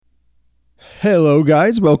Hello,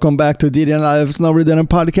 guys. Welcome back to Didi and Olive's No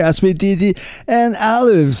Redundant Podcast with Didi and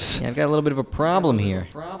Olives. Yeah, I've got a little bit of a problem here.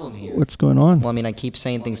 What's going on? Well, I mean, I keep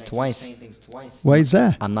saying things twice. Why is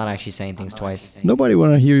that? I'm not actually saying things twice. Nobody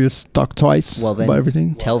want to hear you talk twice Well, then about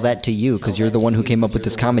everything. tell that to you, because you're the one who came up with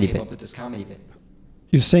this comedy bit.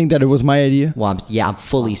 You're saying that it was my idea? Well, I'm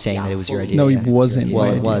fully saying that it was your idea. No, it wasn't. Well, my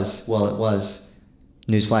it idea. was. Well, it was.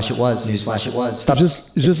 Newsflash, it was. Newsflash, it was. Stop.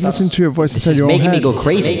 Just listen to your voice This inside is your own making me head. go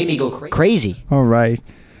crazy. Crazy. All right.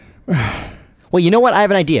 Well, you know what? I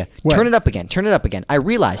have an idea. What? Turn it up again. I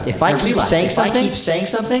realized if I keep saying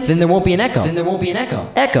something, then there won't be an echo.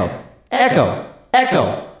 Echo.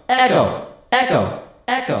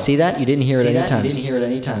 See that? You didn't hear it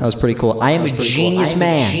any time. That was pretty cool. I am a genius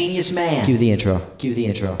man. Cue the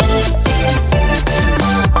intro.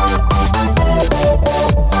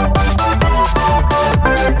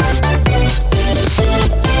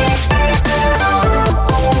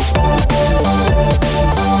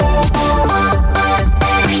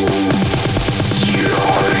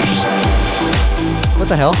 What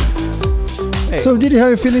the hell? Hey. So, Didi, how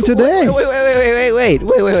are you feeling today? Wait.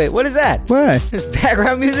 What is that? What?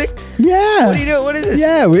 Background music? Yeah. What are you doing? What is this?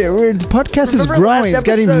 Yeah, the podcast is Remember growing. last It's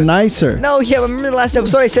getting episode? nicer. No, yeah, remember the last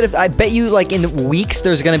episode I said I bet you like in weeks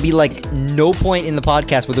there's going to be like no point in the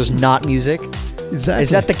podcast where there's not music? Exactly. Is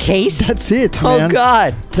that the case? That's it, man. Oh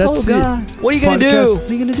God. That's oh God. it. What are you going to do? Podcast. What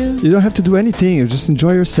are you going to do? You don't have to do anything. You just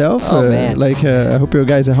enjoy yourself. Oh, man. I hope you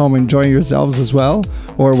guys at home enjoying yourselves as well,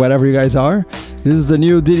 or whatever you guys are. This is the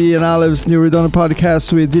new Didi and Olives, New Redundant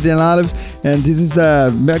Podcast with Didi and Olives, and this is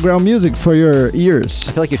the background music for your ears.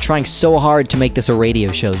 I feel like you're trying so hard to make this a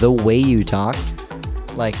radio show. The way you talk,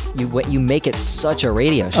 like you make it such a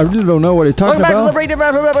radio I show. really don't know what you're talking Welcome about. back to the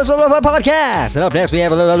Breakdown Podcast. And up next we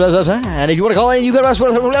have and if you want to call in, you can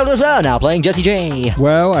now playing Jesse J.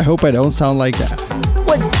 Well, I hope I don't sound like that.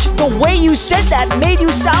 What? The way you said that made you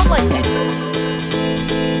sound like that.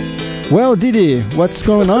 Well, Didi, what's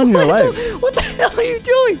going on in your life? What the hell are you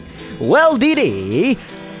doing? Well, Didi,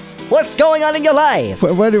 what's going on in your life?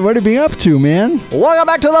 What are you being up to, man? Welcome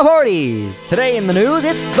back to the 40s. Today in the news,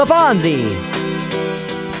 it's the Fonzie.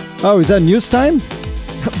 Oh, is that news time?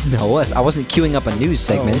 No, I wasn't queuing up a news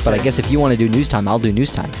segment, okay. but I guess if you want to do news time, I'll do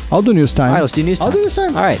news time. I'll do news time. All right, let's do news time. I'll do news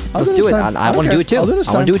time. All right, I'll let's do it. news time. I want to do it too. I'll do news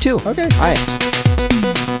I want to do time. it too. Okay. All right.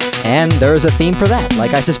 And there's a theme for that,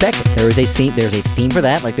 like I suspected. There's a theme for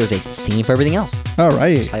that, like there's a theme for everything else. All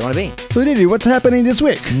right. That's how you want to be. So, Didi, what's happening this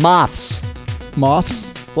week? Moths.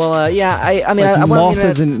 Moths? Well, yeah, I mean, Like I went on moth the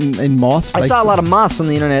internet. as in moths? I saw a lot of moths on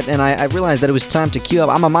the internet, and I realized that it was time to queue up.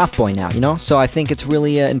 I'm a moth boy now, you know? So I think it's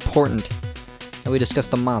really important that we discuss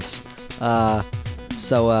the moths. What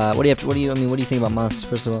do you think about moths,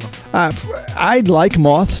 first of all? I like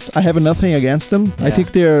moths. I have nothing against them. I Yeah.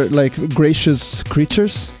 think they're like gracious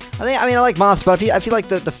creatures. I like moths, but I feel like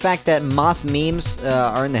the fact that moth memes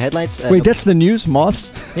are in the headlights. Wait, that's the news?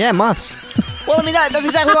 Moths? Yeah, moths. Well, I mean, that's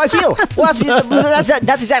exactly how I feel. Well,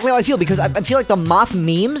 that's exactly how I feel, because I feel like the moth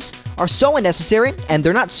memes are so unnecessary, and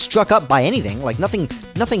they're not struck up by anything. Like, nothing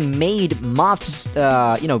made moths,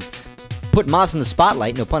 put moths in the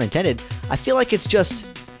spotlight, no pun intended. I feel like it just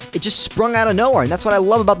sprung out of nowhere, and that's what I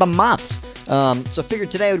love about the moths. So I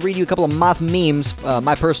figured today I would read you a couple of moth memes,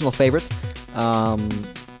 my personal favorites.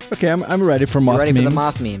 Okay, I'm ready for moth memes. Ready for the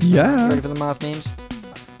moth memes? Yeah. You ready for the moth memes?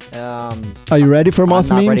 Are you ready for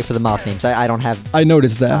moth I'm memes? not ready for the moth memes. I don't have. I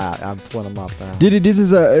noticed that. I'm pulling them up. Didi, this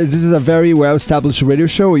is a very well established radio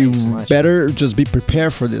show. You so much. better just be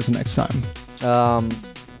prepared for this next time.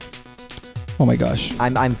 Oh my gosh.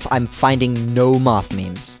 I'm finding no moth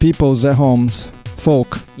memes. Peoples at homes,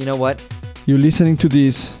 folk, You know what? you listening to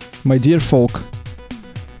this, my dear folk.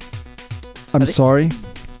 I'm sorry.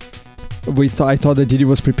 I thought that Didi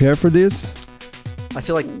was prepared for this. I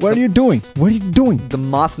feel like What are you doing? What are you doing? the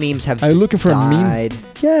moth memes have Are you looking for a meme? died.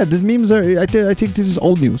 Yeah, the memes are. I think this is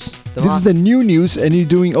old news. The This moth- is the new news, and you're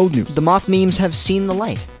doing old news. The moth memes have seen the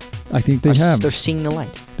light. I think they have. They're seeing the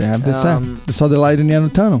light. They have this. They saw the light in the end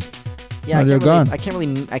of the tunnel. Yeah, Now they're gone. I can't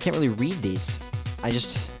really read these.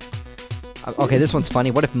 Okay, this one's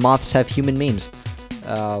funny. What if moths have human memes?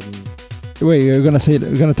 Wait, you're gonna say?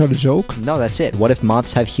 You're gonna tell the joke? No, that's it. What if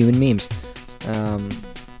moths have human memes?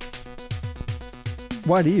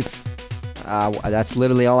 What if? That's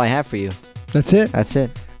literally all I have for you. That's it. That's it.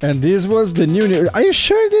 And this was the new news. Are you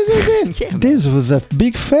sure this is it? Yeah, man. This was a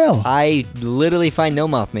big fail. I literally find no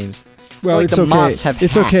moth memes. Well, like it's the okay. moths have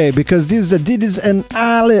It's hacked. okay because this is a Didi and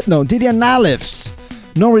Olives.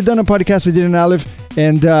 No Redundant Podcast with Didi and Olive.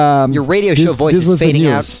 And Your radio show voice this is was the fading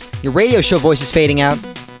out. news. Your radio show voice is fading out.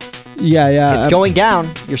 Yeah. It's going down.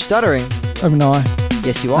 You're stuttering. I mean, no,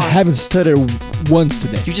 Yes, you I are. haven't stuttered once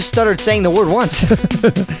today. You just stuttered saying the word once.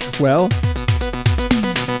 Well,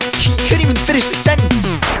 You couldn't even finish the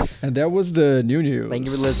sentence. and that was the new news. Thank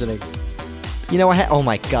you for listening. You know what? Oh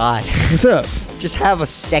my God. What's up? Just have a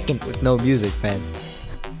second with no music, man.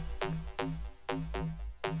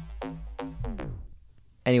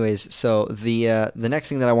 Anyways, so the next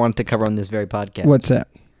thing that I wanted to cover on this very podcast. What's that?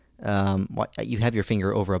 You have your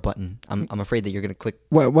finger over a button. I'm afraid that you're gonna click.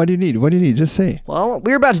 What do you need? What do you need? Just say. Well,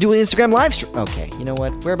 we're about to do an Instagram live stream. Okay, you know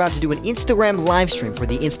what? We're about to do an Instagram live stream for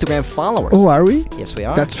the Instagram followers. Oh, are we? Yes, we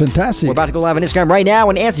are. That's fantastic. We're about to go live on Instagram right now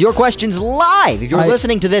and answer your questions live. If you're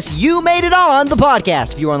listening to this, you made it on the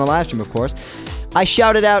podcast. If you were on the live stream, of course. I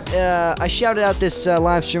shouted out this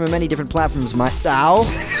live stream on many different platforms. Ow!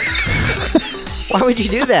 Why would you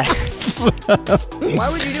do that? Why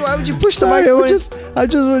would you push the Sorry, microphone? I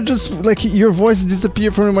just like your voice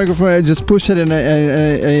disappeared from the microphone. I just pushed it and I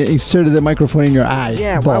inserted the microphone in your eye.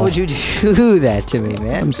 Yeah, why ball. would you do that to me,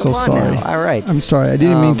 man? I'm so Come on sorry. now. All right. I'm sorry. I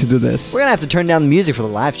didn't mean to do this. We're gonna have to turn down the music for the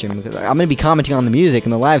live stream because I'm gonna be commenting on the music,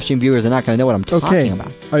 and the live stream viewers are not gonna know what I'm talking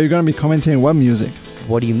about. Are you gonna be commenting what music?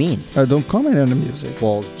 What do you mean? Don't comment on the music.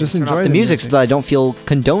 Well, just turn enjoy off the music so that I don't feel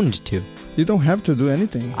condoned to. You don't have to do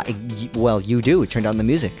anything. Well, you do. Turn down the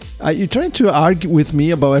music. You're trying to argue with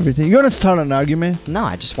me about everything. You want to start an argument? No,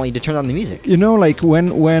 I just want you to turn down the music. You know, like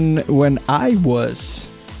when I was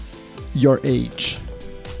your age,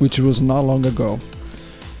 which was not long ago,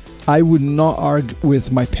 I would not argue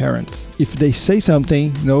with my parents. If they say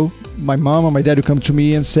something, my mom or my dad would come to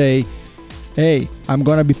me and say, hey, I'm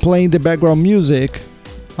going to be playing the background music,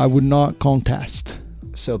 I would not contest.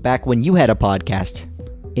 So back when you had a podcast,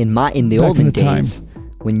 in the olden days,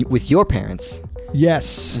 with your parents,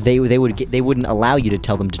 yes, they wouldn't allow you to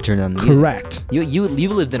tell them to turn down the music. Correct. You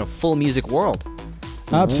lived in a full music world.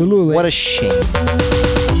 Absolutely. What a shame.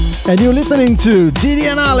 And you're listening to Didi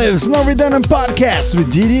and Olive's No Redundant Podcast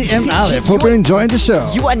with Didi and Olive. Hope you're enjoying the show.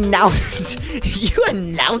 You announced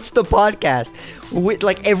the podcast with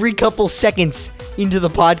like every couple seconds into the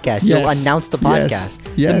podcast. Yes. You'll announce the podcast.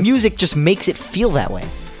 Yes. The music just makes it feel that way.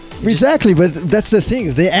 Exactly, but that's the thing,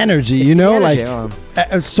 is the energy, the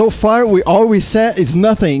energy, so far all we said is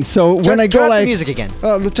nothing. So when I go turn up like the music again.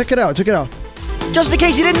 Oh, check it out. Just in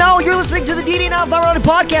case you didn't know, you're listening to the Didi and Hal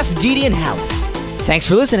podcast with Didi and Hal. Thanks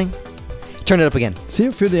for listening. Turn it up again.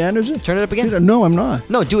 See, feel the energy? Turn it up again. No, I'm not.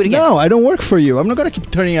 No, do it again. No, I don't work for you. I'm not gonna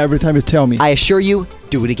keep turning every time you tell me. I assure you,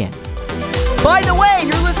 do it again. By the way,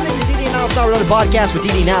 you're listening to Didi and Hal podcast with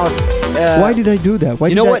Didi and Hal. Why did I do that? Why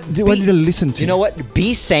did I listen to? You know what?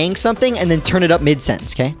 Be saying something and then turn it up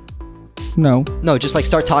mid-sentence, okay? No, just like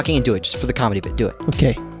start talking and do it, just for the comedy bit. Do it.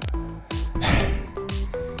 Okay.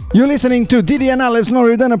 You're listening to Didi and Olive's No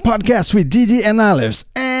Redundant Podcast with Didi and Olive's.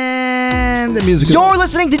 And the music. You're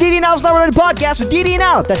listening to Didi and Olive's No Redundant Podcast with Didi and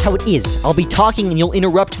Olive. That's how it is. I'll be talking and you'll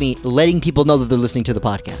interrupt me, letting people know that they're listening to the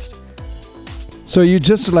podcast. So you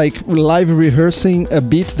just like live rehearsing a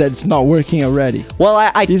beat that's not working already. Well,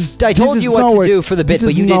 I told you what to do for the bit,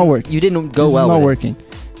 but you didn't go well with it.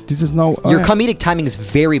 This is not working. This is not. Your comedic timing is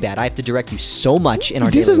very bad. I have to direct you so much in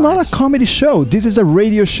our This daily is not lives. a comedy show. This is a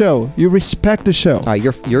radio show. You respect the show. All right,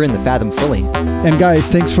 you're in the fathom fully. And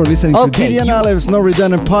guys, thanks for listening to Didi and Olive's No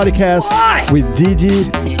Redundant Podcast with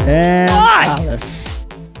Didi and Olive.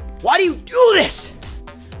 Why do you do this?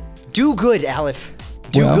 Do good, Aleph.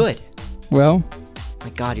 Do good. Well, my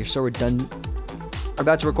God, you're so redundant. We're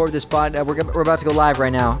about to record this pod. We're about to go live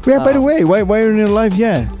right now. Yeah. By the way, why aren't you live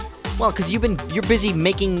yet? Well, because you're busy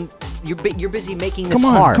making this Come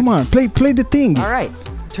on, hard. come on, play the thing. All right,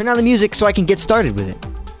 turn down the music so I can get started with it.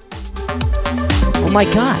 Oh my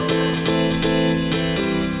God.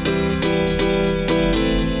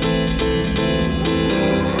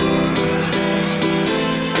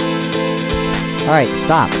 All right,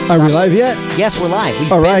 stop. Are we live yet? Yes, we're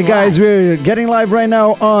live. All right, guys, we're getting live right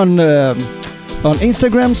now on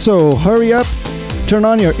Instagram. So hurry up, turn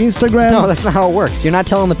on your Instagram. No, that's not how it works. You're not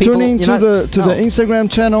telling the people. Tune in to the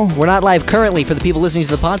Instagram channel. We're not live currently for the people listening to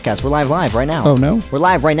the podcast. We're live right now. Oh no, we're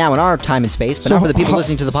live right now in our time and space, but not for the people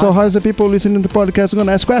listening to the podcast. So how's the people listening to the podcast going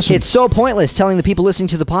to ask questions? It's so pointless telling the people listening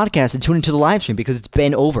to the podcast to tune into the live stream because it's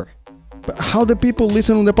been over. But how the people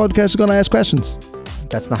listening to the podcast are going to ask questions?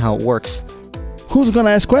 That's not how it works. Who's going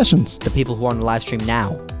to ask questions? The people who are on the live stream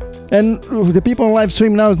now. And the people on live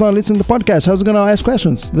stream now is not listening to the podcast. How's it going to ask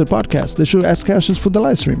questions? The podcast. They should ask questions for the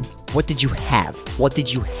live stream. What did you have? What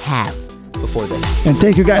did you have before this? And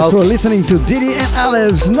thank you guys for listening to Didi and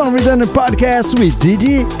Olive's No Redundant Podcast with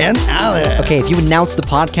Didi and Olive. Okay, if you announce the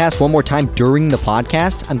podcast one more time during the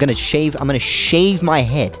podcast, I'm gonna shave my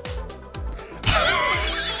head.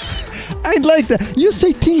 I like that. You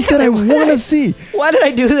say things that I want to see. Why did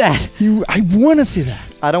I do that? I want to see that.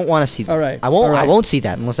 I don't want to see that. All right. I won't. All right. I won't see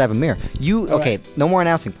that unless I have a mirror. Okay. right. No more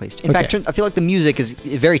announcing, please. In fact, I feel like the music is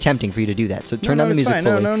very tempting for you to do that. So turn down the music fine.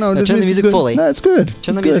 fully. No. Turn the music fully. No, it's good.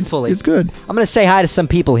 Turn the It's music good. fully. It's good. I'm gonna say hi to some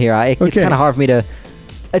people here. It's Okay. kind of hard for me to.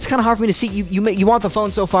 It's kind of hard for me to see you. You want the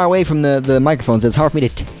phone so far away from the microphones. It's hard for me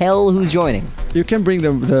to tell who's joining. You can bring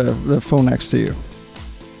the phone next to you.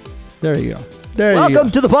 There you go. There you go.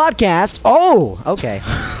 Welcome to the podcast. Oh, okay.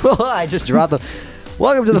 I just dropped the.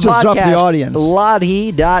 Welcome to the just podcast. dropped the audience.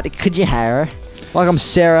 Lottie.Kajihara. Welcome,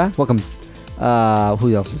 Sarah. Welcome.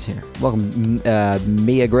 Who else is here? Welcome,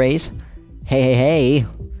 Mia Grace. Hey.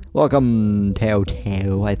 Welcome, Teo.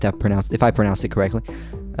 If I pronounced it correctly.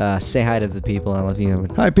 Say hi to the people. I love you.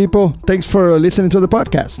 Hi, people. Thanks for listening to the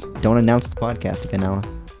podcast. Don't announce the podcast again, Alan.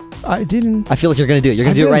 I didn't. I feel like you're gonna do it. You're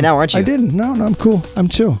gonna do it right now, aren't you? I didn't. No, I'm cool. I'm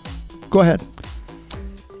chill. Go ahead.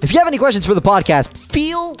 If you have any questions for the podcast,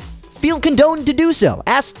 feel condoned to do so.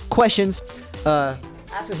 Ask questions. Ask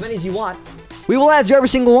as many as you want. We will answer every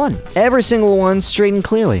single one. Every single one, straight and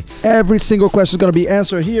clearly. Every single question is going to be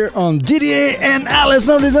answered here on Didier and Aleph,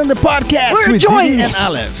 not on the podcast. We're with enjoying Didier this. and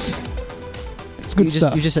Aleph. It's good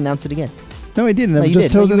stuff. You just announced it again. No, I didn't. No, I you just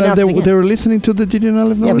did. told No, them you that announced it they were listening to the Didier and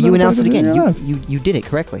Aleph. Yeah, but you announced it again. Yeah. You did it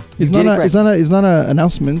correctly. It's You not. did it It's not an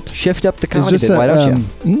announcement. Shift up the It's comedy just bit. Why don't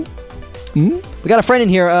you? you? We got a friend in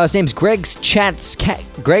here. His name's Greg's Cash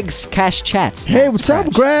Chats. Hey, what's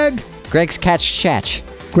up, Greg? Greg's Cash Chat.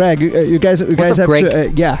 Greg, you guys up, have Greg? to.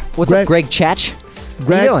 Yeah. What's up, Greg Chatch?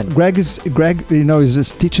 Greg, How you doing? Greg, is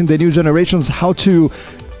just teaching the new generations how to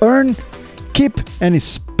earn, keep, and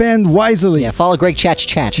spend wisely. Yeah, follow Greg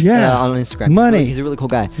Chatch Yeah. on Instagram. Money. He's a really cool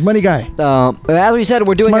guy. He's a money guy. As we said,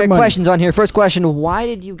 we're doing Smart money. questions on here. First question: why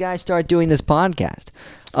did you guys start doing this podcast?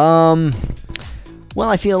 Well,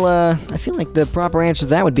 I feel like the proper answer to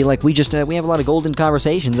that would be like we have a lot of golden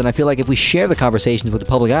conversations, and I feel like if we share the conversations with the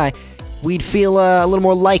public eye, we'd feel a little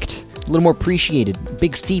more liked, a little more appreciated.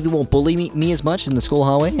 Big Stevie won't bully me as much in the school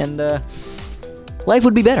hallway, and life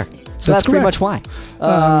would be better. So that's pretty correct. much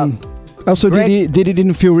why. Also, Greg- Diddy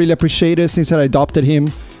didn't feel really appreciated since I adopted him,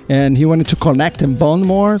 and he wanted to connect and bond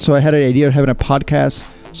more. So I had an idea of having a podcast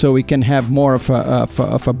so we can have more of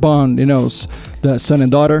a bond, the son and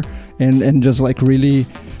daughter, and just like really,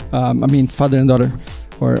 father and daughter,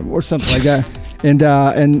 or something like that. And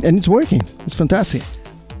it's working. It's fantastic.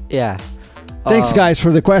 Yeah. Thanks, guys,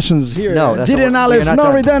 for the questions here. No, that's Diddy not and what- we are Aleph, not no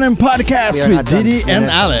done. redundant podcast We are with not done. Diddy We're and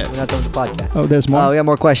not- Aleph. We're not done with the podcast. Oh, there's more. We got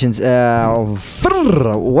more questions.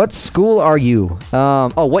 What school are you?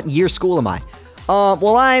 What year school am I?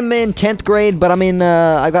 Well, I'm in 10th grade, but I'm in.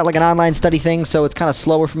 I got like an online study thing, so it's kind of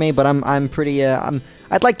slower for me. But I'm pretty.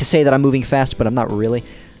 I'd like to say that I'm moving fast, but I'm not really.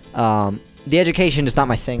 The education is not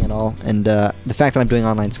my thing at all, and the fact that I'm doing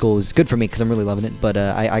online school is good for me because I'm really loving it. But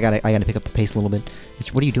I gotta pick up the pace a little bit.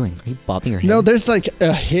 What are you doing? Are you bobbing your head? No, there's like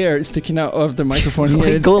a hair sticking out of the microphone Why are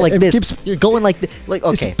here. you going like It this. keeps- You're going like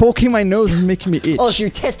okay. It's poking my nose and making me itch. Oh, so you're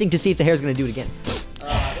testing to see if the hair's gonna do it again.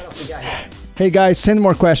 What else we got here? Hey guys, send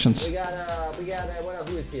more questions. We got what else?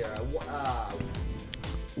 Who is here?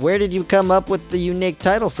 Where did you come up with the unique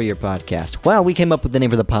title for your podcast? Well, we came up with the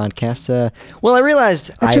name of the podcast. Well, I realized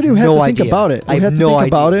Actually, I we have had no to think idea. about it. I We have had to no think idea.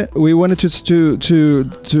 about it. We wanted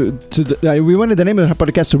we wanted the name of the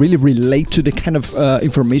podcast to really relate to the kind of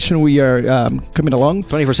information we are coming along.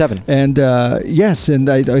 24/7. And yes, and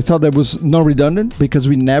I thought that was not redundant because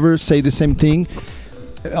we never say the same thing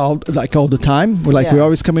all the time. We Yeah.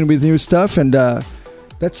 always come in with new stuff, and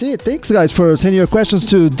that's it. Thanks, guys, for sending your questions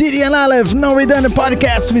to Diddy and Aleph. No redundant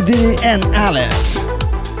podcast with Diddy and Aleph.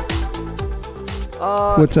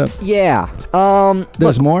 What's up? Yeah.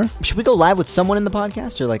 There's Look, more. should we go live with someone in the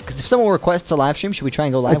podcast, or like, because if someone requests a live stream, should we try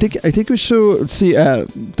and go live? I think we should see.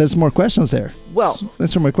 There's more questions there. Well,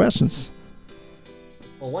 There's some more questions.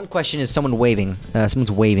 one question is someone waving.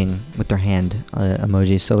 Someone's waving with their hand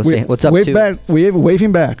emoji. So let's say what's up wave to. back.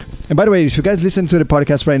 Waving back. And by the way, if you guys listen to the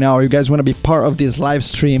podcast right now, or you guys want to be part of this live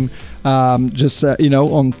stream, just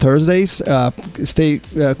on Thursdays, stay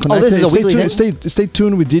connected. this is a stay weekly tuned, stay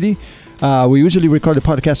tuned with Diddy. We usually record the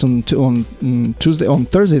podcast on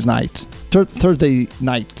Thursdays night. Thursday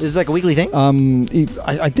night. This is like a weekly thing.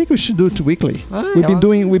 I think we should do it weekly. All right, We've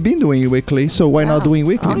been doing it weekly, so why not doing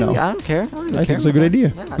weekly now? I don't care. I think it's a good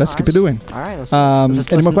idea. Let's keep it doing. All right.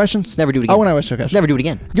 Any more questions? Let's never do it again. I want to ask you a Let's question. never do it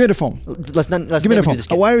again. Give me the phone. Let's Give me never the do phone. this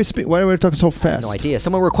again. Why are we talking so fast? No idea.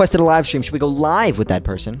 Someone requested a live stream. Should we go live with that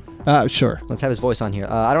person? Sure. Let's have his voice on here.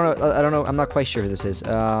 I don't know. I'm not quite sure who this is.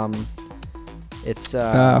 It's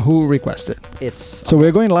Who requested? it's So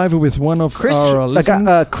we're going live with one of Chris. our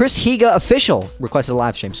listeners. Chris Higa official requested a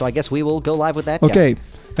live stream, so I guess we will go live with that. guy. Okay.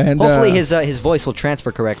 And Hopefully his voice will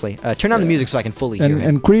transfer correctly. Turn down the music so I can fully hear him.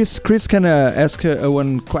 and Chris can ask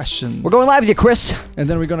one question, We're going live with you, Chris. and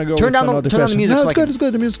then we're gonna go. Turn with down the- another turn down the question. music No, so it's I good. can- It's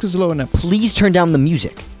good. The music is low enough. Please turn down the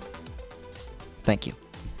music. Thank you.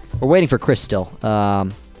 We're waiting for Chris still.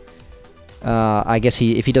 I guess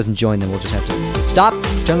if he doesn't join, then we'll just have to stop.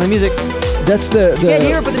 Turn down the music. That's the. You can't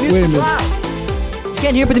hear it, but the music wait a is minute. loud. You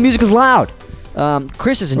can't hear it, but the music is loud.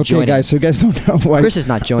 Chris isn't Okay, joining. guys. So you guys don't know why Chris is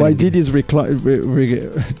not joining. Why Didi's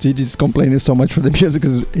complaining so much for the music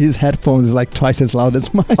because his headphones is like twice as loud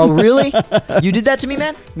as mine. Oh, really? You did that to me,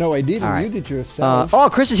 man? No, I didn't. All right. You did yourself. Oh,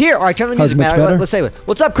 Chris is here. All right, turn down the How's music, much man. better? Let's say it.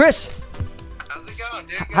 What's up, Chris? How's it going,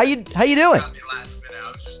 dude? How you doing? Got me last minute.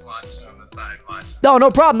 I was just watching on the side watching. No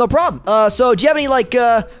problem, no problem. So do you have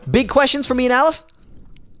any big questions for me and Aleph?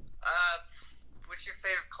 What's your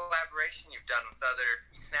favorite collaboration you've done with other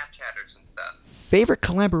Snapchatters and stuff? Favorite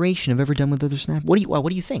collaboration I've ever done with other Snap? What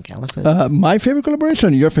do you think, Aleph? My favorite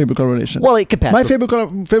collaboration. Your favorite collaboration. well, it could pass. my favorite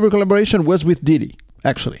collaboration was with Didi.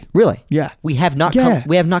 Actually, Really? yeah. We have not. Yeah.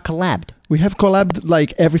 We have not collabed. We have collabed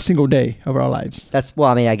like every single day of our lives. That's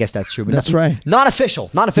I mean, I guess that's true. But That's not, right. Not official.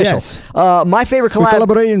 Not official. Yes. My favorite We collab.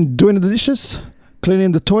 collaborate in doing the dishes,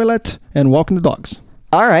 cleaning the toilet, and walking the dogs.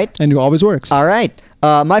 All right. And it always works. All right.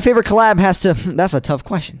 My favorite collab has to. That's a tough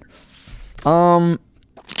question.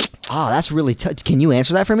 That's really tough. Can you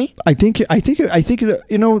answer that for me? I think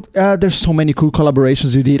there's so many cool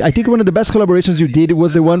collaborations you did. I think one of the best collaborations you did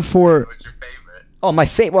was the one for What's your favorite? Oh, my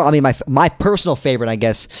favorite. Well, I mean, my personal favorite, I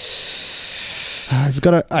guess. it's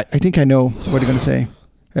gotta I think I know what you're gonna say.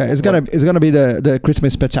 It's gonna be the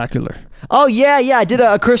Christmas spectacular. Oh yeah. I did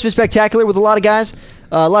a Christmas spectacular with a lot of guys,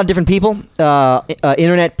 a lot of different people,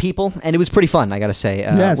 internet people, and it was pretty fun. I gotta say.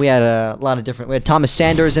 Yes. We had a lot of different. We had Thomas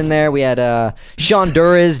Sanders in there. We had Sean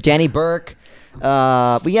Duras, Danny Burke.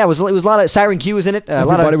 But yeah, it was a lot of Siren Q was in it.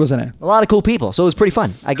 Everybody was in it. A lot of cool people, so it was pretty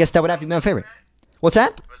fun. I guess that would have to be my favorite. What's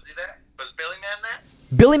that? Was he there? Was Billy Man there?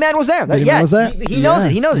 Billy Man was there. Billy yeah, Man was there? He knows Yeah,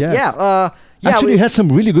 it. He knows yes. it. Yeah. Actually, you had some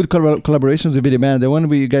really good collaborations with Billy Man. The one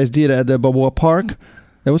you guys did at the Balboa Park,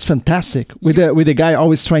 that was fantastic. With the guy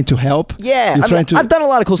always trying to help. Yeah, You're I mean, trying to- I've done a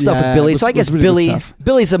lot of cool stuff Yeah, with Billy, it so I was guess really good stuff.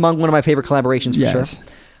 Billy's among one of my favorite collaborations for Yes. sure.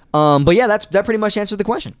 But yeah, that pretty much answered the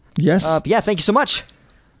question. Yes. Yeah, thank you so much.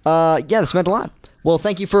 Yeah, this meant a lot. Well,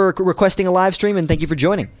 thank you for requesting a live stream and thank you for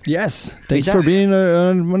joining. Yes. Peace Thanks for out. being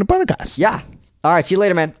on the podcast. Yeah. All right, see you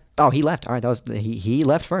later, man. Oh, he left. All right, that was he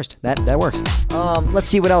left first. That works. Let's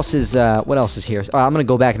see what else is here. I'm gonna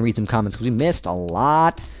go back and read some comments because we missed a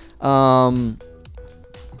lot.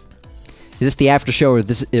 Is this the after show or is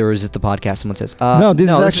this the podcast? Someone says. No, this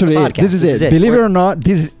is actually the it. podcast. This is it. Believe it or not,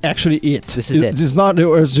 this is actually it. This is it. This is not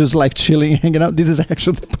it's just like chilling, hanging out. This is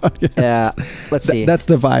actually the podcast. Yeah. Let's see. That's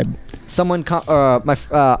the vibe. Someone,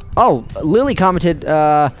 Lily commented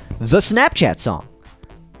the Snapchat song.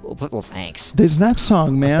 Well, thanks. The Snap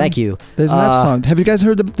song, man. Thank you. The Snap song. Have you guys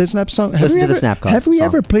heard the Snap song? Listen to the Snap Have we song.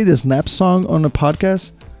 ever played the Snap song on a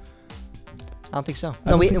podcast? I don't think so. I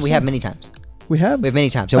No, don't we think so. have many times. We have? We have many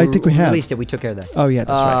times. So I think we have. Released it. We took care of that. Oh, yeah,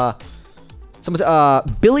 that's right. Someone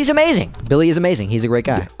said, Billy's amazing. Billy is amazing. He's a great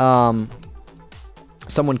guy.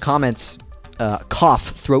 Someone comments, cough,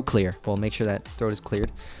 throat clear. Well, make sure that throat is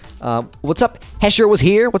cleared. What's up? Hesher was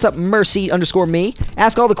here. What's up? Mercy_me.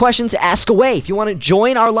 Ask all the questions. Ask away. If you want to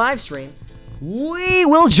join our live stream, we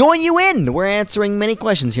will join you in. We're answering many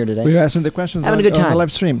questions here today. We're asking the questions Having on, a good on the time.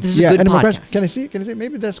 live stream. This is a good any more podcast. questions? Can I see? Can I see?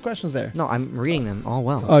 Maybe there's questions there. No, I'm reading them all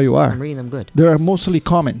well. Oh, you are? I'm reading them good. There are mostly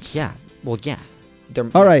comments. Yeah. Well, yeah.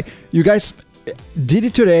 All right, you guys did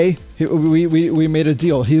it today. We made a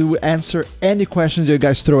deal. He will answer any questions you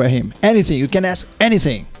guys throw at him. Anything. You can ask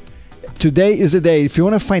anything. Today is the day. If you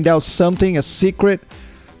want to find out something, a secret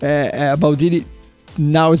about Didi,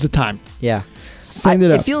 now is the time. Yeah. Send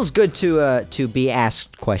it up. It feels good to be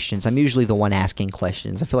asked questions. I'm usually the one asking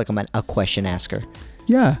questions. I feel like I'm a question asker.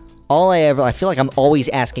 Yeah. I feel like I'm always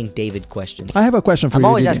asking David questions. I have a question for I'm you.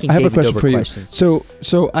 always Didi. asking I have David a question Dobrik for you. questions.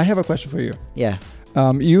 So I have a question for you. Yeah.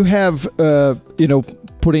 You have,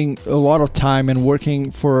 putting a lot of time and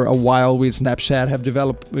working for a while with Snapchat, have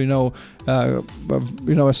developed,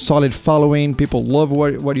 a solid following. People love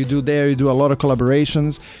what you do there. You do a lot of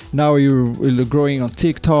collaborations. Now you're growing on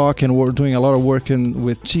TikTok, and we're doing a lot of work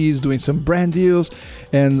with Cheese, doing some brand deals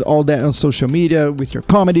and all that on social media with your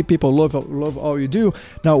comedy. People love all you do.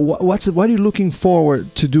 Now, what are you looking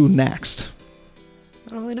forward to do next?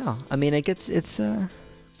 I don't really know. I mean, it's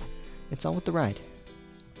all with the ride.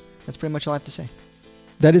 That's pretty much all I have to say.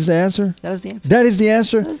 That is the answer? That is the answer. That is the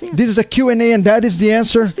answer? That is the answer. This is a Q&A and that is the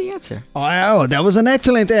answer? That's the answer. Wow, that was an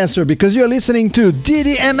excellent answer because you're listening to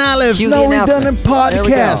Didi and Aleph, Cue the No announcement. Redundant There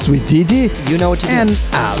we Podcast go. with Didi You know what to do. and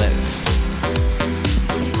Aleph.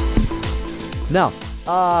 No.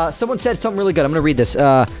 Someone said something really good. I'm going to read this.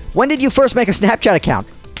 When did you first make a Snapchat account?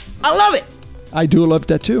 I love it. I do love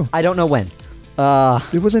that too. I don't know when.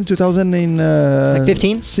 It was in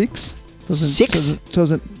 2015? 6?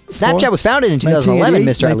 2000, Snapchat was founded in 2011,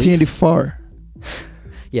 Mr. Alif. 1984.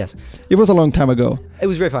 Yes. It was a long time ago. It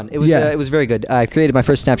was very fun. It was Yeah. it was very good. I created my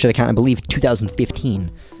first Snapchat account, I believe, 2015.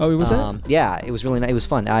 Oh, it was that? Yeah, it was really nice. It was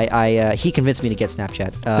fun. He convinced me to get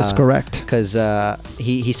Snapchat. That's correct. Because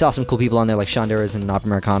he saw some cool people on there like Sean Duras and Op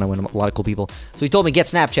Americano and a lot of cool people. So he told me get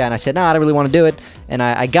Snapchat, and I said, no, I don't really want to do it. And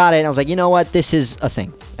I got it, and I was like, you know what? This is a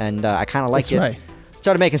thing. And I kind of liked That's it. right.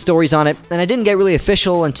 Started making stories on it, and I didn't get really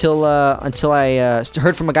official until I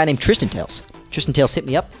heard from a guy named Tristan Tales. Tristan Tales hit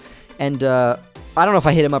me up, and I don't know if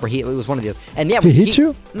I hit him up or it was one of the other. And yeah, He hit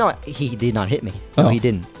you? No, he did not hit me. No, Oh. he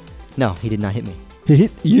didn't. No, he did not hit me. He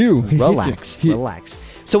hit you. He hit you. Relax, relax.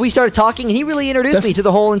 So we started talking, and he really introduced me to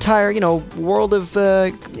the whole entire, world of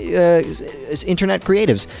internet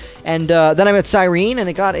creatives. And then I met Cyrene, and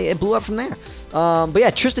it blew up from there. But yeah,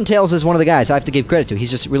 Tristan Tales is one of the guys I have to give credit to.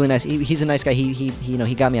 He's just really nice. He's a nice guy.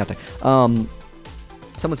 He got me out there.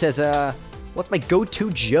 Someone says, what's my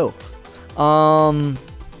go-to joke?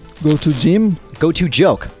 Go to gym? Go-to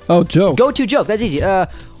joke. Oh, Joe. Go-to joke. That's easy. A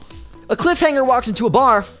cliffhanger walks into a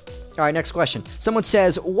bar. All right, next question. Someone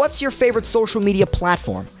says, what's your favorite social media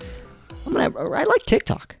platform? I like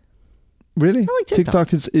TikTok. Really? I like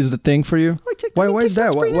TikTok. is the thing for you? I like TikTok. Why I think is that?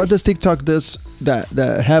 TikTok's What, pretty what nice. does TikTok does that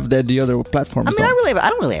have that the other platforms I mean, don't? I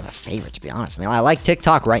don't really have a favorite, to be honest. I mean, I like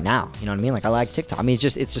TikTok right now. You know what I mean? Like, I like TikTok. I mean,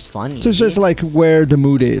 it's just fun. So it's easy. just like where the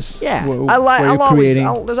mood is. Yeah, Where I'll you're always.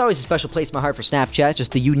 creating. There's always a special place in my heart for Snapchat.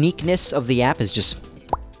 Just the uniqueness of the app is just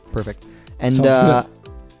perfect. And Sounds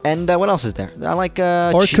what else is there? I like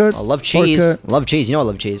Orkut. I love cheese. Orkut. Love cheese. You know I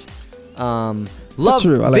love cheese. Love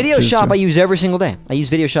true. I like Video cheese Shop. too. I use every single day. I use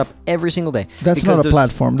Video Shop every single day. That's because not a there's-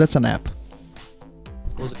 platform. That's an app.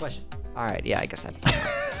 What was the question? All right, yeah, I guess that.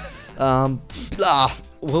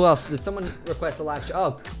 Who else? Did someone request a live stream?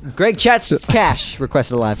 Oh, Greg Chats Cash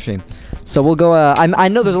requested a live stream. So we'll go. I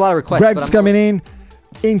know there's a lot of requests. Greg's coming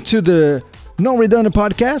into the No Redundant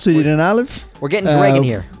Podcast. We did an Aleph. We're getting Greg in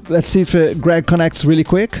here. Let's see if Greg connects really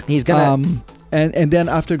quick. He's gonna- and then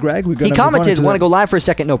after Greg, we're gonna. He commented, "Want to go live for a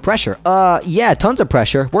second? No pressure." Yeah, tons of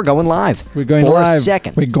pressure. We're going live. We're going for live. a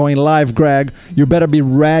second. We're going live, Greg. You better be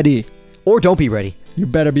ready. Or don't be ready. You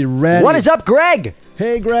better be ready. What is up, Greg?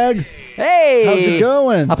 Hey, Greg. Hey. How's it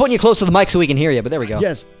going? I'm putting you close to the mic so we can hear you, but there we go.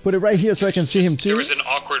 Yes, put it right here so I can see him too. There was an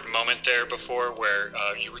awkward moment there before where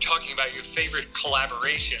you were talking about your favorite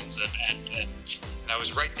collaborations, and I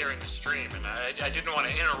was right there in the stream, and I didn't want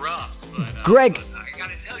to interrupt, but Greg. but I got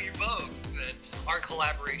to tell you both that our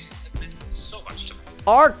collaborations have meant so much to me.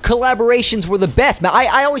 Our collaborations were the best, man.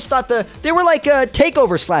 I always thought they were like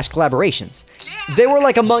takeover / collaborations. Yeah. They were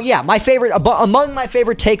like among my favorite among my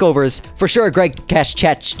favorite takeovers for sure. Greg Cash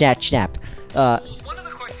Chat Snap. One of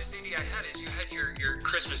the questions, Indy, I had is you had your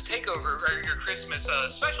Christmas takeover or your Christmas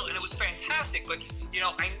special, and it was fantastic. But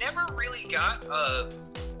I never really got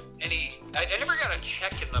I never got a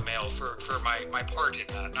check in the mail for my part in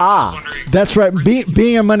that. And I was wondering, That's right.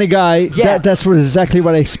 Being a money guy, Yeah. that's exactly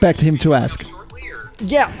what I expect him to ask. shortly, or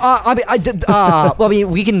Yeah, I mean, I did. Well, I mean,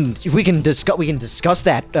 we can discuss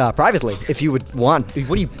that privately if you would want.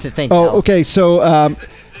 What do you think? Oh, Al? okay. So,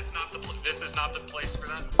 this is not the place for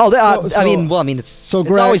that. Oh, So- I mean, it's so it's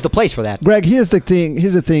Greg- always the place for that. Greg, here's the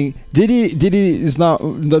thing. Diddy is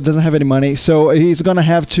doesn't have any money, so he's gonna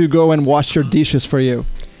have to go and wash your dishes for you.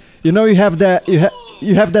 You know, you have that show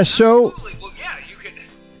Absolutely. Well, yeah, you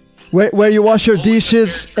could. where you wash your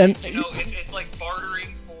dishes, and it's like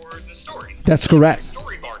bartering for the story. that's correct.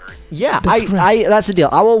 Story bartering. Yeah, That's great. that's the deal.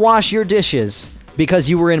 I will wash your dishes because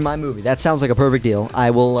you were in my movie. That sounds like a perfect deal.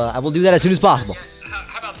 I will do that as soon as possible.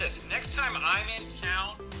 How about this? Next time I'm in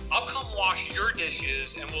town, I'll come wash your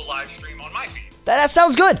dishes and we'll live stream on my feed. That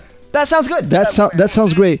sounds good. That sounds good. That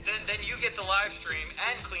sounds great. Then you get the live stream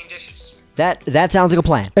and clean dishes. That sounds like a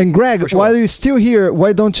plan. And Greg, sure. while you're still here,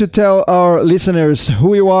 why don't you tell our listeners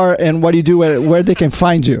who you are and what you do, where they can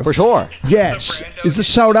find you? For sure. Yes, it's a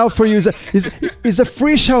shout out for you. It's a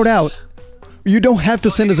free shout out. You don't have to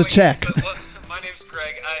send us a check. My name's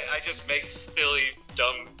Greg. I just make silly,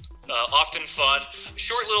 dumb, often fun,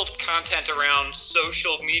 short little content around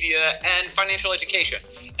social media and financial education.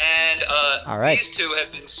 And All right. these two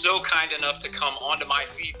have been so kind enough to come onto my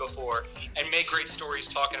feed before and make great stories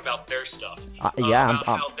talking about their stuff. Yeah,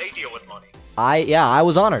 about how they deal with money. I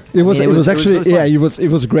was honored. It was. I It mean, was actually. really fun.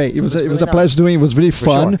 It was great. It was really a pleasure doing. It was really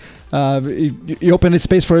fun. sure. It opened a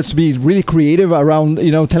space for us to be really creative around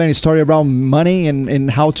telling a story around money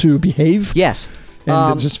and how to behave. Yes.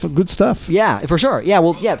 And just for good stuff. Yeah, for sure. Yeah.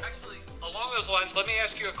 Well, yeah. Actually, along those lines, let me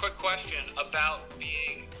ask you a quick question about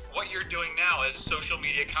what you're doing now as social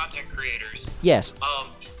media content creators. Yes.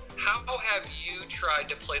 How have you tried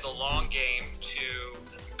to play the long game to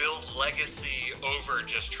build legacy over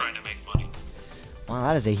just trying to make money? Well,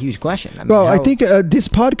 that is a huge question. I mean, Well, I think this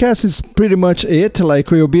podcast is pretty much it. Like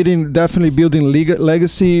we're definitely building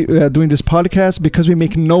legacy doing this podcast because we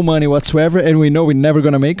make no money whatsoever, and we know we're never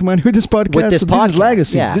gonna make money with this podcast. With this So podcast, this is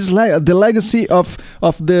legacy. yeah. This is the legacy of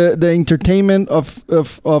the entertainment of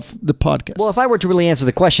the podcast. Well, if I were to really answer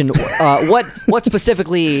the question, what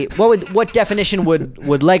specifically, what definition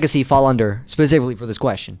would legacy fall under specifically for this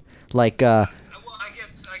question? Like, Well, I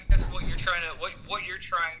guess what you're trying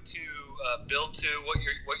to build to, what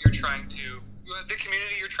you're trying to, the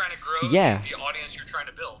community you're trying to grow, Yeah. the audience you're trying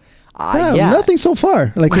to build. yeah, nothing so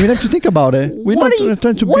far. Like we have to think about it. We're not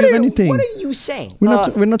trying to build anything. What are you saying?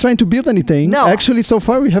 We're not trying to build anything. No. Actually, so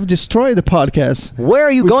far we have destroyed the podcast. Where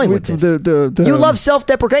are you going with this? The You love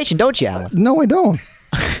self-deprecation, don't you, Alan? No, I don't.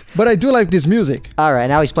 But I do like this music. All right,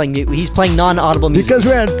 now he's playing non-audible music. Because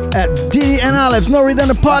we're at Didi and Aleph, no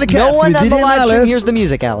redundant podcast. No one with on Didi the and live stream Aleph hears the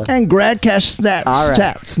music, Alan. and Grad Cash Snap. All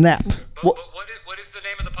right. Snap. But what is the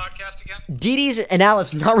name of the podcast again? Didi's and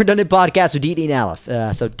Aleph's non-redundant podcast with Didi and Aleph.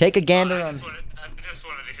 So take a gander I on. just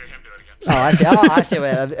wanted to hear him do it again. I see.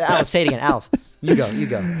 Aleph, say it again. Aleph, you go.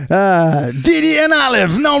 Didi and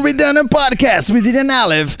Aleph, no redundant podcast with Didi and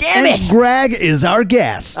Aleph. Damn and it. Greg is our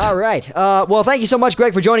guest. All right. Well, thank you so much,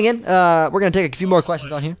 Greg, for joining in. We're gonna take a few more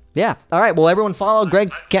questions on here. Yeah. All right. Well, everyone follow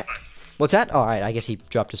Greg. What's that? All right. I guess he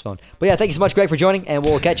dropped his phone. But yeah, thank you so much, Greg, for joining, and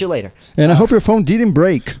we'll catch you later. And I hope your phone didn't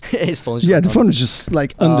break. His phone's Yeah, the phone is just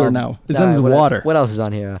like under now. It's all right, under water. What else is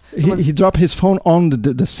on here? He dropped his phone on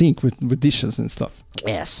the sink with dishes and stuff.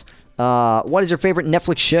 Yes. What is your favorite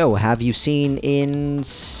Netflix show? Have you seen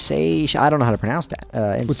I don't know how to pronounce that.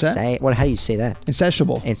 What's that? How do you say that?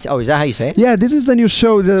 Insatiable. Is that how you say it? Yeah, this is the new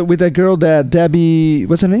show with that girl that Debbie.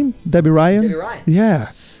 What's her name? Debbie Ryan. Debbie Ryan.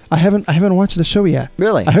 Yeah, I haven't watched the show yet.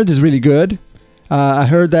 Really? I heard it's really good. I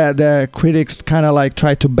heard that the critics kind of like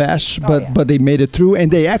tried to bash, but they made it through,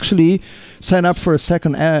 and they actually signed up for a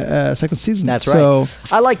second season. That's right. So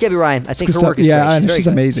I like Debbie Ryan. I think her good work stuff. is Yeah, great. and very she's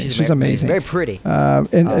good. amazing. She's amazing. Very pretty.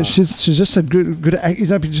 and she's just a good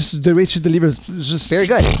just the way she delivers is just Very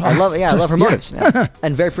good. I love her motives. Yeah.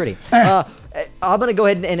 And very pretty. I'm gonna go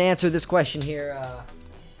ahead and answer this question here.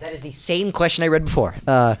 That is the same question I read before.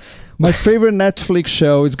 My favorite Netflix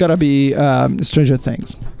show is gotta be Stranger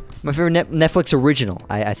Things. My favorite Netflix original,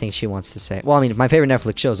 I think she wants to say. Well, I mean, my favorite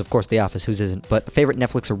Netflix show is, of course, The Office. Whose isn't? But favorite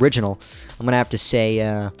Netflix original, I'm gonna have to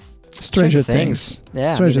say Stranger Things.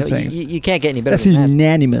 Yeah, Stranger Things. You can't get any better That's than that.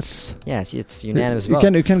 unanimous. Yes, it's unanimous You vote.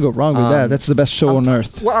 can't go wrong with that. That's the best show on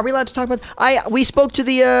earth. Well, are we allowed to talk about? We spoke to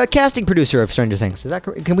the casting producer of Stranger Things. Is that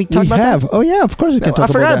correct? Can we talk We about have. that? Oh yeah, of course we can talk I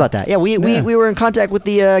about forgot that. about that. Yeah, we were in contact with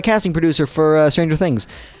the casting producer for Stranger Things.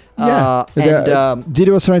 Yeah, and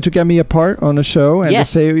Didi was trying to get me a part on the show, and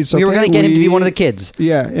yes, they say it's okay. we were going to get him to be one of the kids.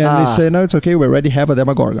 Yeah, and they say no, it's okay. We already have a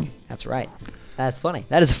Demogorgon. That's right. That's funny.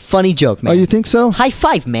 That is a funny joke, man. Oh, you think so? High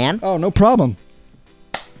five, man. Oh, no problem.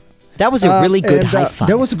 That was a really good high five.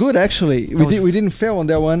 That was good, actually. We didn't fail on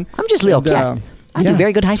that one. I'm just a little cat. I do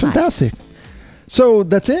very good high fives. Fantastic. So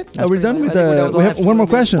that's it. Are we done with the? We have one more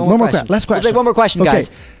question. One more question. Last question. We'll take one more question, guys.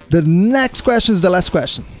 Okay. The next question is the last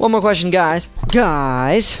question. One more question, guys.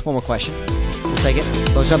 One more question. We'll take it.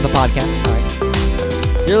 Don't shut up the podcast. All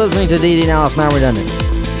right. You're listening to DD Now. It's not redundant.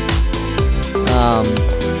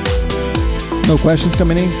 No questions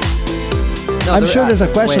coming in. No, I'm sure there's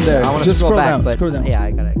a question there. I want to Just scroll scroll back, down, but scroll down. yeah,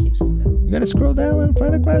 I gotta keep scrolling down. You gotta scroll down and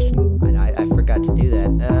find a question. I forgot to do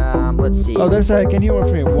that. Let's see. Oh, there's a. Can you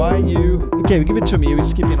offer me? Why you? Okay, give it to me. We're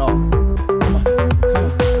skipping all. Come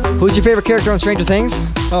on. Who's your favorite character on Stranger Things?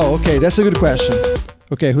 Oh, okay. That's a good question.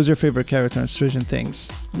 Okay, who's your favorite character on Stranger Things?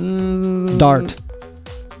 Dart.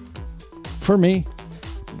 For me.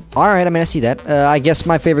 All right, I mean, I see that. I guess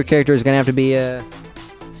my favorite character is gonna have to be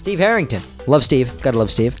Steve Harrington. Love Steve. Gotta love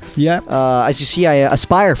Steve. Yeah. As you see, I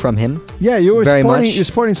aspire from him. Yeah, you were very sporting. much. You're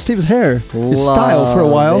sporting Steve's hair, his style for a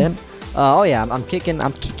while. It. Oh yeah, I'm kicking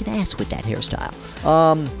ass with that hairstyle.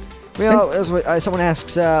 Someone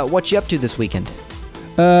asks, what you up to this weekend?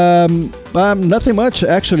 Nothing much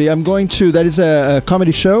actually. I'm going to. That is a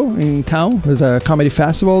comedy show in town. There's a comedy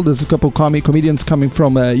festival. There's a couple comedians coming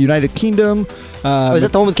from United Kingdom. Is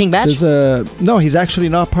that the one with King Batch? No, he's actually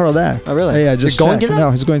not part of that. Oh, really? Yeah, just You're going to that?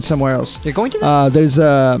 No, he's going somewhere else. You're going to that? There's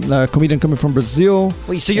a comedian coming from Brazil.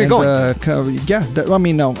 Wait, so you're going?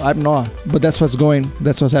 No, I'm not. But that's what's going.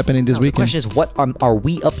 That's what's happening this weekend. The question is, what are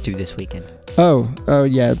we up to this weekend?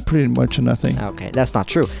 Yeah, pretty much nothing. Okay, that's not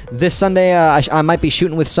true. This Sunday, I might be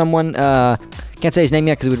shooting with someone. Can't say his name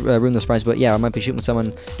yet because it would ruin the surprise. But yeah, I might be shooting with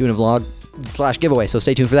someone doing a vlog / giveaway. So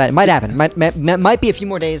stay tuned for that. It might happen. Might be a few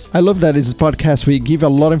more days. I love that it's a podcast. We give a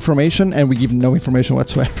lot of information and we give no information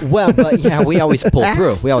whatsoever. Well, but yeah, we always pull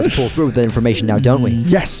through. We always pull through with the information now, don't we?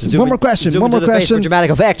 Yes. One more question. One more question. For dramatic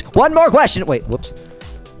effect. One more question. Wait, whoops.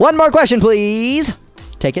 One more question, please.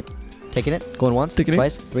 Take it. Taking it. Going once. Taking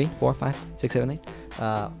twice. 3, 4, 5, 6, 7, 8.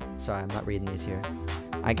 Sorry, I'm not reading these here.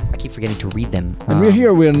 I keep forgetting to read them. And we're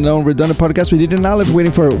here. We're done the podcast. We did an olive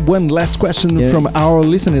waiting for one last question from our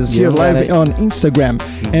listeners here live on Instagram.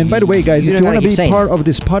 And by the way, guys, if you want to be part of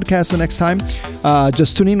this podcast the next time,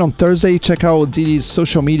 just tune in on Thursday. Check out Didi's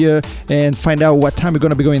social media and find out what time we're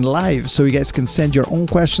going to be going live. So you guys can send your own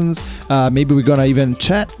questions. Maybe we're going to even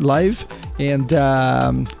chat live and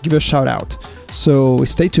give a shout out. So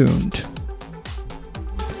stay tuned.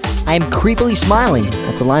 I am creepily smiling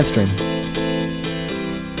at the live stream.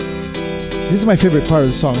 This is my favorite part of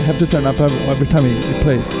the song. I have to turn up every time it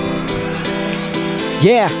plays.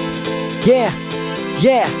 Yeah.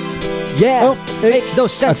 Oh, Makes no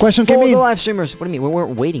sense. A question for came in. the live streamers. What do you mean? We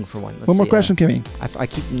weren't waiting for one. One more question came in. I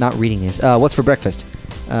keep not reading this. What's for breakfast?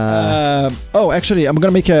 Actually, I'm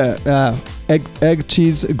gonna make a egg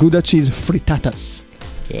cheese Gouda cheese frittatas.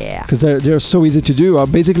 Yeah. Because they're so easy to do.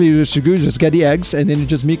 Basically, you just get the eggs and then you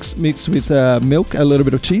just mix with milk, a little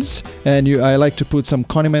bit of cheese, and I like to put some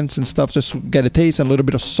condiments and stuff just to get a taste and a little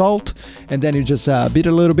bit of salt, and then you just beat it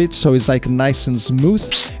a little bit so it's like nice and smooth,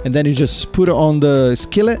 and then you just put it on the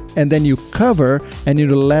skillet and then you cover and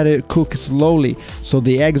you let it cook slowly. So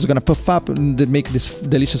the eggs are gonna puff up and they make this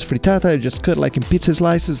delicious frittata. You just cut like in pizza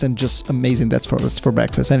slices and just amazing. That's for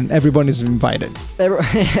breakfast, and everyone is invited.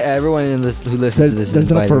 Everyone who listens to this is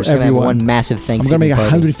invited. For everyone. One massive I'm gonna make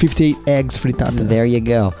 158 eggs frittata. There you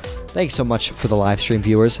go. Thanks so much for the live stream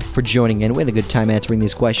viewers for joining in. We had a good time answering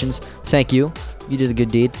these questions. Thank you. You did a good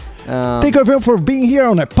deed. Thank you everyone for being here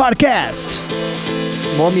on a podcast.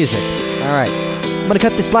 More music. All right. I'm gonna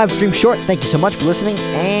cut this live stream short. Thank you so much for listening.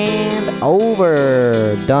 And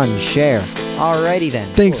over. Done. Share. Alrighty then.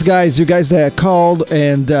 Thanks, guys. You guys that called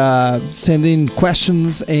and sent in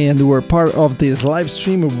questions and were part of this live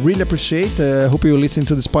stream. We really appreciate. Hope you listen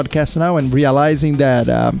to this podcast now and realizing that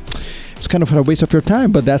it's kind of a waste of your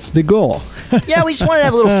time, but that's the goal. Yeah, we just wanted to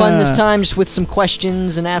have a little fun this time, just with some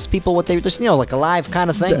questions and ask people what they just like a live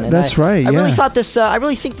kind of thing. That's right. I really thought this. I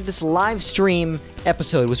really think that this live stream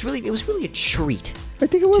episode was really a treat. I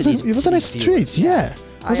think it was. It was a nice treat. Yeah.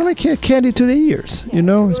 It was like candy to the ears,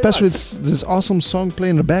 really especially with this awesome song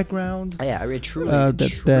playing in the background. Yeah, it truly,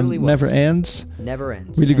 that never ends. Never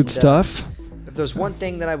ends. Really good stuff. If there's one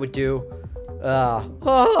thing that I would do,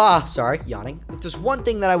 sorry, yawning. If there's one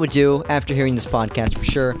thing that I would do after hearing this podcast for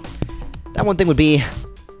sure, that one thing would be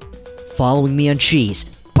following me on Cheese.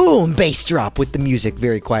 Boom, bass drop with the music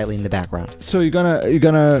very quietly in the background. So you're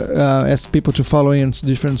gonna ask people to follow you on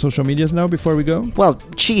different social medias now before we go? Well,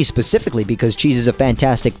 Cheese specifically, because Cheese is a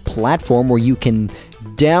fantastic platform where you can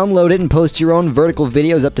download it and post your own vertical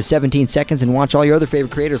videos up to 17 seconds and watch all your other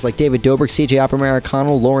favorite creators like David Dobrik, CJ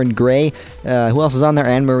Opera-Americano, Lauren Gray. Who else is on there?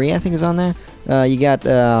 Anne Marie, I think, is on there. You got...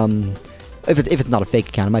 If it's not a fake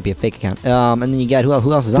account, it might be a fake account. And then you got who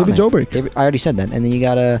else is on there? David Dobrik. I already said that. And then you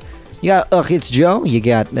got It's Joe. You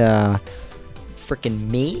got frickin'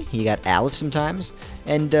 me. You got Aleph sometimes.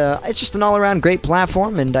 And it's just an all-around great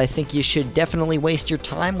platform, and I think you should definitely waste your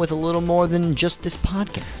time with a little more than just this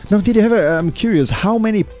podcast. Now, did you have I'm curious, how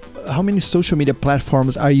many social media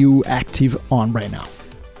platforms are you active on right now?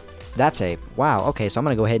 Wow. Okay, so I'm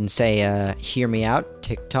going to go ahead and say, hear me out.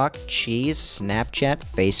 TikTok, Cheese, Snapchat,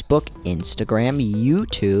 Facebook, Instagram,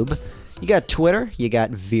 YouTube. You got Twitter, you got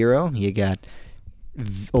Vero, you got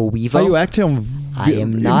Owevo. Are you active on I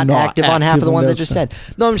am not active on half of the ones I just said.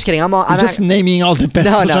 No, I'm just kidding. I'm just naming all the best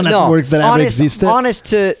social networks that ever existed. Honest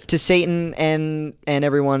to Satan and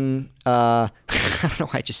everyone. I don't know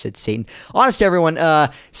why I just said Satan. Honest to everyone.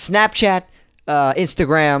 Snapchat,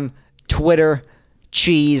 Instagram, Twitter,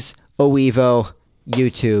 Cheese, Owevo,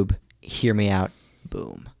 YouTube. Hear me out.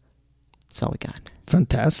 Boom. That's all we got.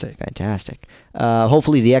 Fantastic.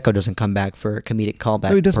 Hopefully the echo doesn't come back for comedic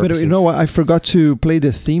callback. Oh, it does better. You know what? I forgot to play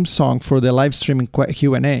the theme song for the live streaming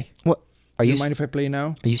Q&A. What? Are Do you you mind if I play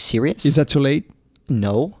now? Are you serious? Is that too late?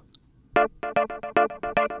 No.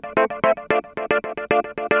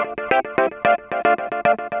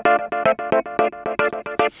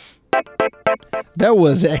 That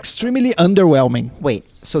was extremely underwhelming. Wait,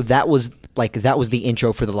 so that was the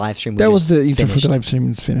intro for the live stream. That was the intro for finished. the live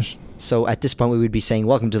stream. It's finished. So at this point, we would be saying,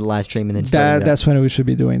 "Welcome to the live stream," and then starting it up. That's when we should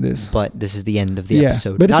be doing this. But this is the end of the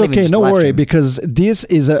episode. But it's Not even okay. just No live worry, stream. because this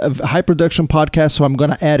is a high production podcast, so I'm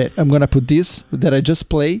gonna edit. I'm gonna put this that I just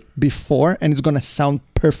played before, and it's gonna sound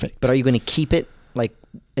perfect. But are you going to keep it like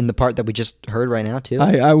in the part that we just heard right now too?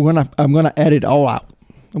 I'm gonna edit all out.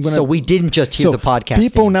 So we didn't just hear the podcast.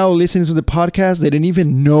 People thing. now listening to the podcast, they didn't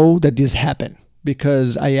even know that this happened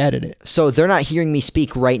because I added it. So they're not hearing me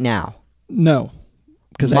speak right now. No,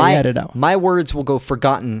 because I added out. My words will go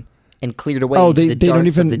forgotten and cleared away. Oh, into they the don't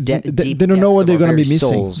darts even of the they don't know what they're gonna be missing.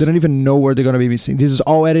 Souls. They don't even know where they're gonna be missing. This is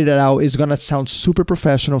all edited out. It's gonna sound super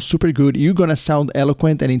professional, super good. You're gonna sound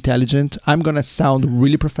eloquent and intelligent. I'm gonna sound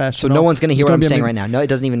really So professional. no one's going to hear It's what I'm be saying amazing. right now. No, it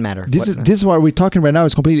doesn't even matter. This is what we're talking right now.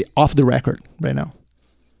 Is completely off the record right now.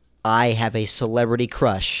 I have a celebrity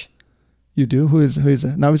crush. You do? Who is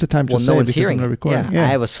it? Now is the time to Well, say no it one's because hearing I'm not it. recording. Yeah, I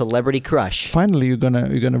have a celebrity crush. Finally, you're gonna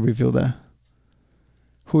reveal that.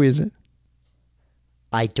 Who is it?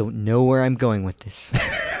 I don't know where I'm going with this.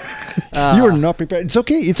 You're not prepared. It's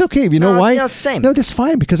okay. It's okay. You know No, why? it's the same. No, that's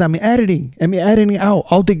fine because I'm editing. I'm editing out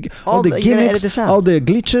all the You're gonna edit gimmicks, this out. all the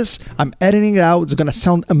glitches. I'm editing it out. It's gonna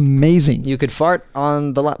sound amazing. You could fart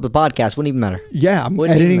on the podcast. Wouldn't even matter. Yeah, I'm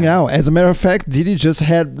Wouldn't editing even it out. matter. As a matter of fact, Didi just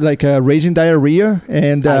had like a raging diarrhea,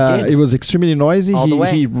 and I did. it was extremely noisy. All the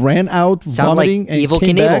way. He ran out Sound vomiting like and Evil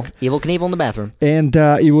came Knievel. back. Evil Knievel in the bathroom. And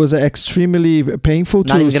it was extremely painful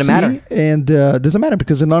Not to even gonna see. matter. And doesn't matter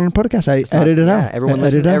because it's not on a podcast. I edited it out. Everyone I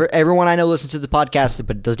edited listens. it out. Everyone I know listens to the podcast,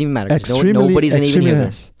 but it doesn't even matter. 'cause Extremely- nobody's gonna even hear extremely-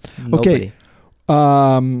 this. Nobody. Okay.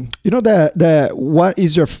 You know that what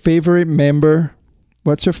is your favorite member?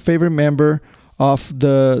 What's your favorite member of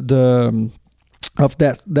of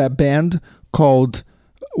that band called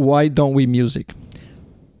Why Don't We Music?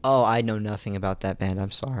 Oh, I know nothing about that band.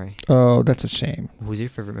 I'm sorry. Oh, that's a shame. Who's your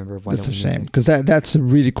favorite member of Why That's Don't a We shame Music? because that's a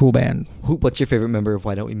really cool band. What's your favorite member of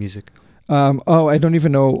Why Don't We Music? I don't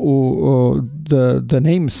even know the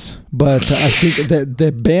names, but I think that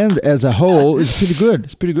the band as a whole is pretty good.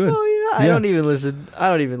 It's pretty good. Oh yeah, I don't even listen.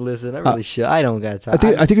 I really should. I don't got time.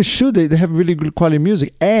 I think it should. They have really good quality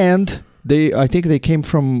music, and I think they came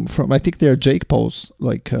from. I think they're Jake Paul's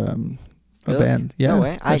like a Really? band. Yeah, No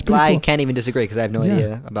way. I that's pretty cool. can't even disagree because I have no Yeah.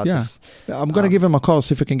 idea about Yeah. this. I'm gonna give him a call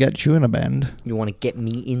see if I can get you in a band. You want to get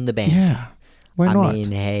me in the band? Yeah, why I not?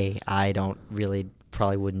 mean, hey, I don't really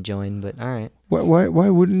probably wouldn't join, but all right. Why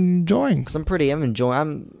wouldn't you join? Because I'm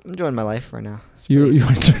enjoying my life right now. It's You pretty- you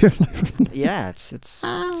enjoy your life right now? yeah, it's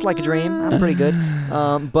like a dream. I'm pretty good.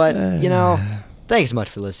 But thanks so much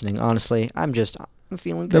for listening. Honestly, I'm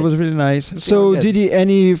feeling good. That was really nice. feeling So, good. Didi,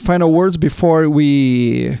 any final words before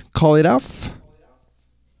we call it off?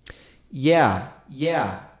 Yeah.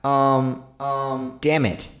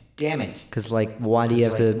 Damn it. Because like, why do you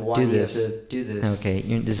have to do this? Okay,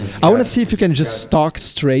 this is. I want to see if you can just talk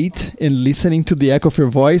straight and listening to the echo of your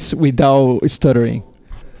voice without stuttering.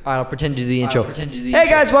 Alright, I'll pretend to do the intro. Hey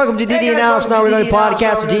guys, welcome to DD and Alex, Now We're Doing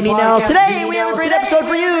Podcast with DD and Alex. Today we have a great episode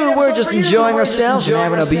for you. We're just enjoying ourselves and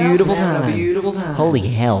having a beautiful time. Holy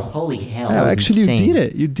hell. That was Actually, insane.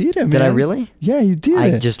 you did it, man. Did I really? Yeah, you did I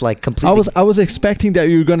it. just like completely. I was expecting that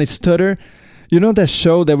you were gonna stutter. You know that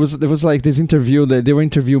show there was like this interview that they were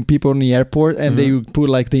interviewing people on the airport and they would put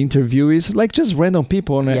like the interviewees like just random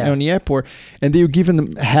people on the airport and they were giving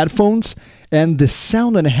them headphones and the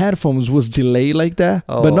sound on the headphones was delayed like that,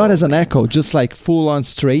 but not as an echo, just like full on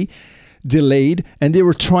straight. Delayed, and they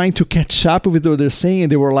were trying to catch up with what they're saying,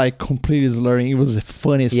 and they were like completely slurring. It was the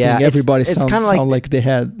funniest thing. Everybody it's sound kinda like they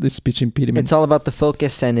had the speech impediment. It's all about the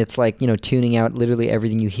focus, and it's like, tuning out literally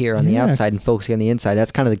everything you hear on the Yeah. outside and focusing on the inside.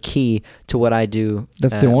 That's kind of the key to what I do.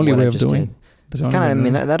 That's the only what way I of just doing. did. That's It's the only kind of, way I of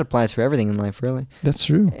mean, doing. that applies for everything in life, really. That's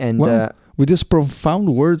true. And well, with these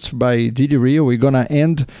profound words by Didi Rio, we're gonna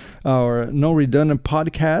end our No Redundant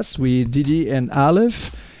podcast with Didi and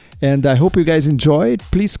Aleph. And I hope you guys enjoyed.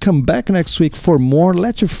 Please come back next week for more.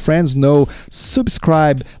 Let your friends know.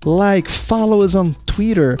 Subscribe, like, follow us on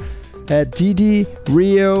Twitter at Didi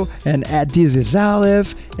Rio and at This Is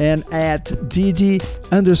Aleph and at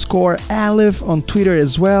Didi_Aleph on Twitter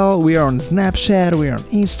as well. We are on Snapchat, we are on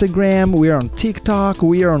Instagram, we are on TikTok,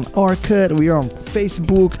 we are on Orkut, we are on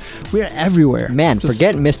Facebook. We are everywhere. Man, Just-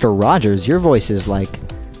 forget Mr. Rogers. Your voice is like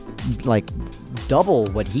double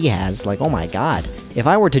what he has. Like, oh my god. If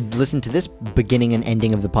I were to listen to this beginning and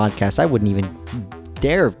ending of the podcast, I wouldn't even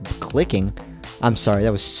dare clicking. I'm sorry,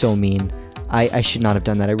 that was so mean. I should not have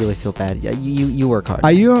done that. I really feel bad. Yeah, you work hard.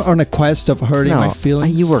 Are you on a quest of hurting my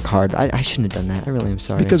feelings? You work hard. I shouldn't have done that. I really am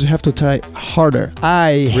sorry. Because you have to try harder.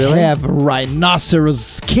 I Really? have rhinoceros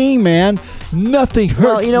skin, man. Nothing hurts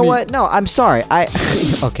Well, you know me. what? No, I'm sorry.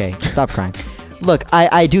 Okay, stop crying. Look,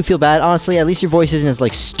 I do feel bad. Honestly, at least your voice isn't as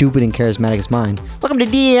like stupid and charismatic as mine. Welcome to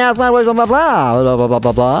DNF, blah blah blah blah blah blah blah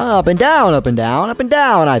blah blah. Up and down, up and down, up and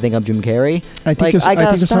down. I think I'm Jim Carrey. I think I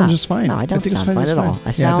think it sounds just fine. No, I don't think sound it's fine at all.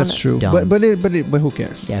 I sound yeah, that's true. dumb. But who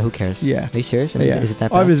cares? Yeah, who cares? Yeah. Are you serious? I mean, Yeah. is it that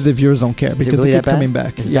bad? Obviously, the viewers don't care because really they that keep bad? coming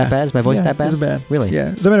back. Is it that bad? Is my voice that bad? It's bad. Really?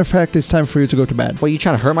 Yeah. As a matter of fact, it's time for you to go to bed. What, are you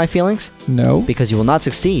trying to hurt my feelings? No. Because you will not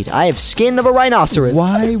succeed. I have skin of a rhinoceros.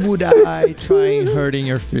 Why would I try hurting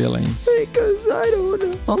your feelings? Because I don't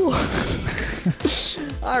know.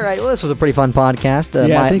 All right. Well, this was a pretty fun podcast.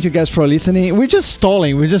 Thank you guys for listening. We're just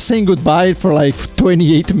stalling. We're just saying goodbye for like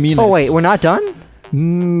 28 minutes. Oh wait, we're not done.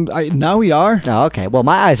 Now we are. Oh, okay. Well,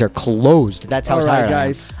 my eyes are closed. That's how All tired right,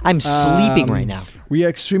 guys. I am. I'm sleeping right now. We are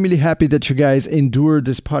extremely happy that you guys endured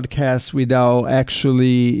this podcast without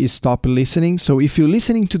actually stop listening. So if you're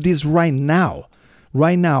listening to this right now,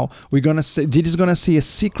 we're gonna say Didi's gonna say a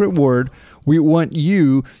secret word. We want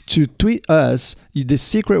you to tweet us the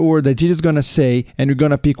secret word that Didi's gonna say, and we're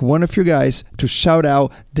gonna pick one of you guys to shout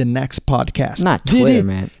out the next podcast. Not Didi, Twitter,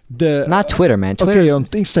 man. Not Twitter, man. Twitter, okay, on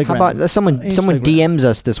Instagram. How about someone Instagram. DMs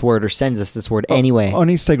us this word or sends us this word anyway? On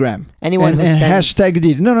Instagram. Anyone and who sends... hashtag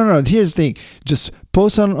Didi. No. Here's the thing. Just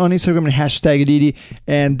post on Instagram and hashtag Didi,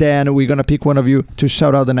 and then we're gonna pick one of you to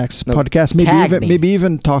shout out the next podcast. Maybe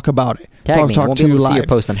even talk about it. Tag me. I Talk won't to be you able to see live. your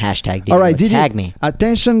post on hashtag Didi. All right, Didi. Tag me.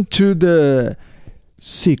 Attention to the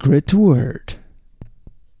secret word.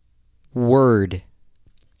 Word.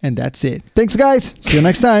 And that's it. Thanks, guys. See you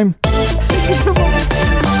next time.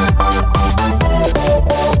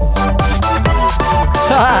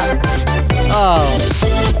 Oh,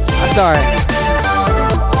 I'm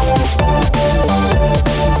sorry.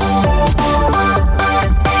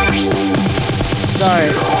 Sorry.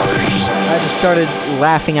 I just started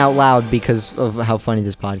laughing out loud because of how funny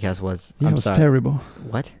this podcast was. Yeah, I'm it was sorry. terrible.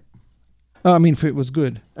 What? Oh, I mean, it was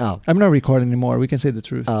good. Oh. I'm not recording anymore. We can say the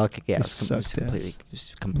truth. Oh, okay. Yeah, It it was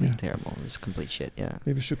sucked, completely Yeah. terrible. It was complete shit. Yeah.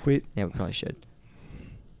 Maybe we should quit. Yeah, we probably should.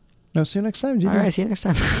 No, see you next time, Didi. All right. See you next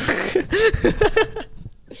time.